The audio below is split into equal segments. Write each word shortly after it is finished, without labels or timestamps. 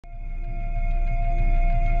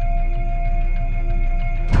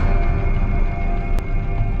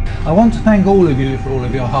I want to thank all of you for all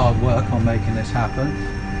of your hard work on making this happen.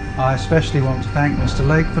 I especially want to thank Mr.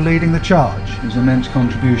 Lake for leading the charge. His immense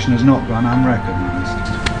contribution has not gone unrecognised.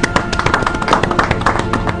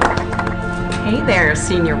 Hey there,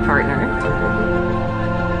 senior partner.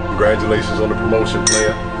 Congratulations on the promotion,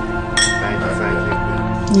 player.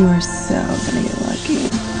 Thank you. You are so gonna get lucky.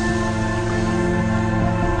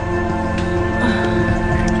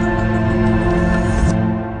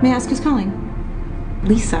 May I ask who's calling?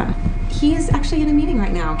 Lisa. He's actually in a meeting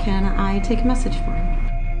right now. Can I take a message for him?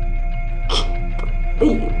 Can't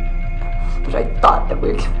believe. But I thought that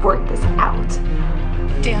we could work this out.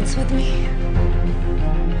 Dance with me.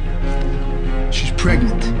 She's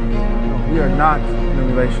pregnant. We are not in a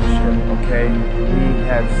relationship, okay? We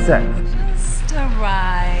have sex. Just a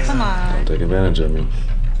ride. Come on. Don't take advantage of me.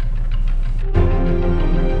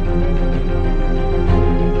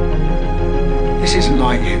 This isn't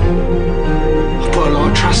like you. I put a lot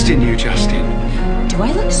of trust in you, Justin. Do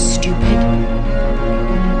I look stupid?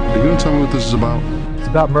 Are you gonna tell me what this is about? It's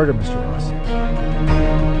about murder, Mr. Ross.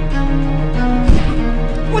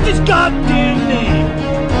 What's his goddamn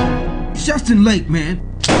name? It's Justin Lake, man.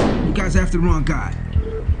 You guys after the wrong guy.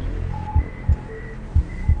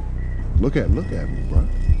 Look at me, bro.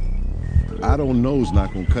 I don't know's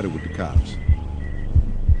not gonna cut it with the cops.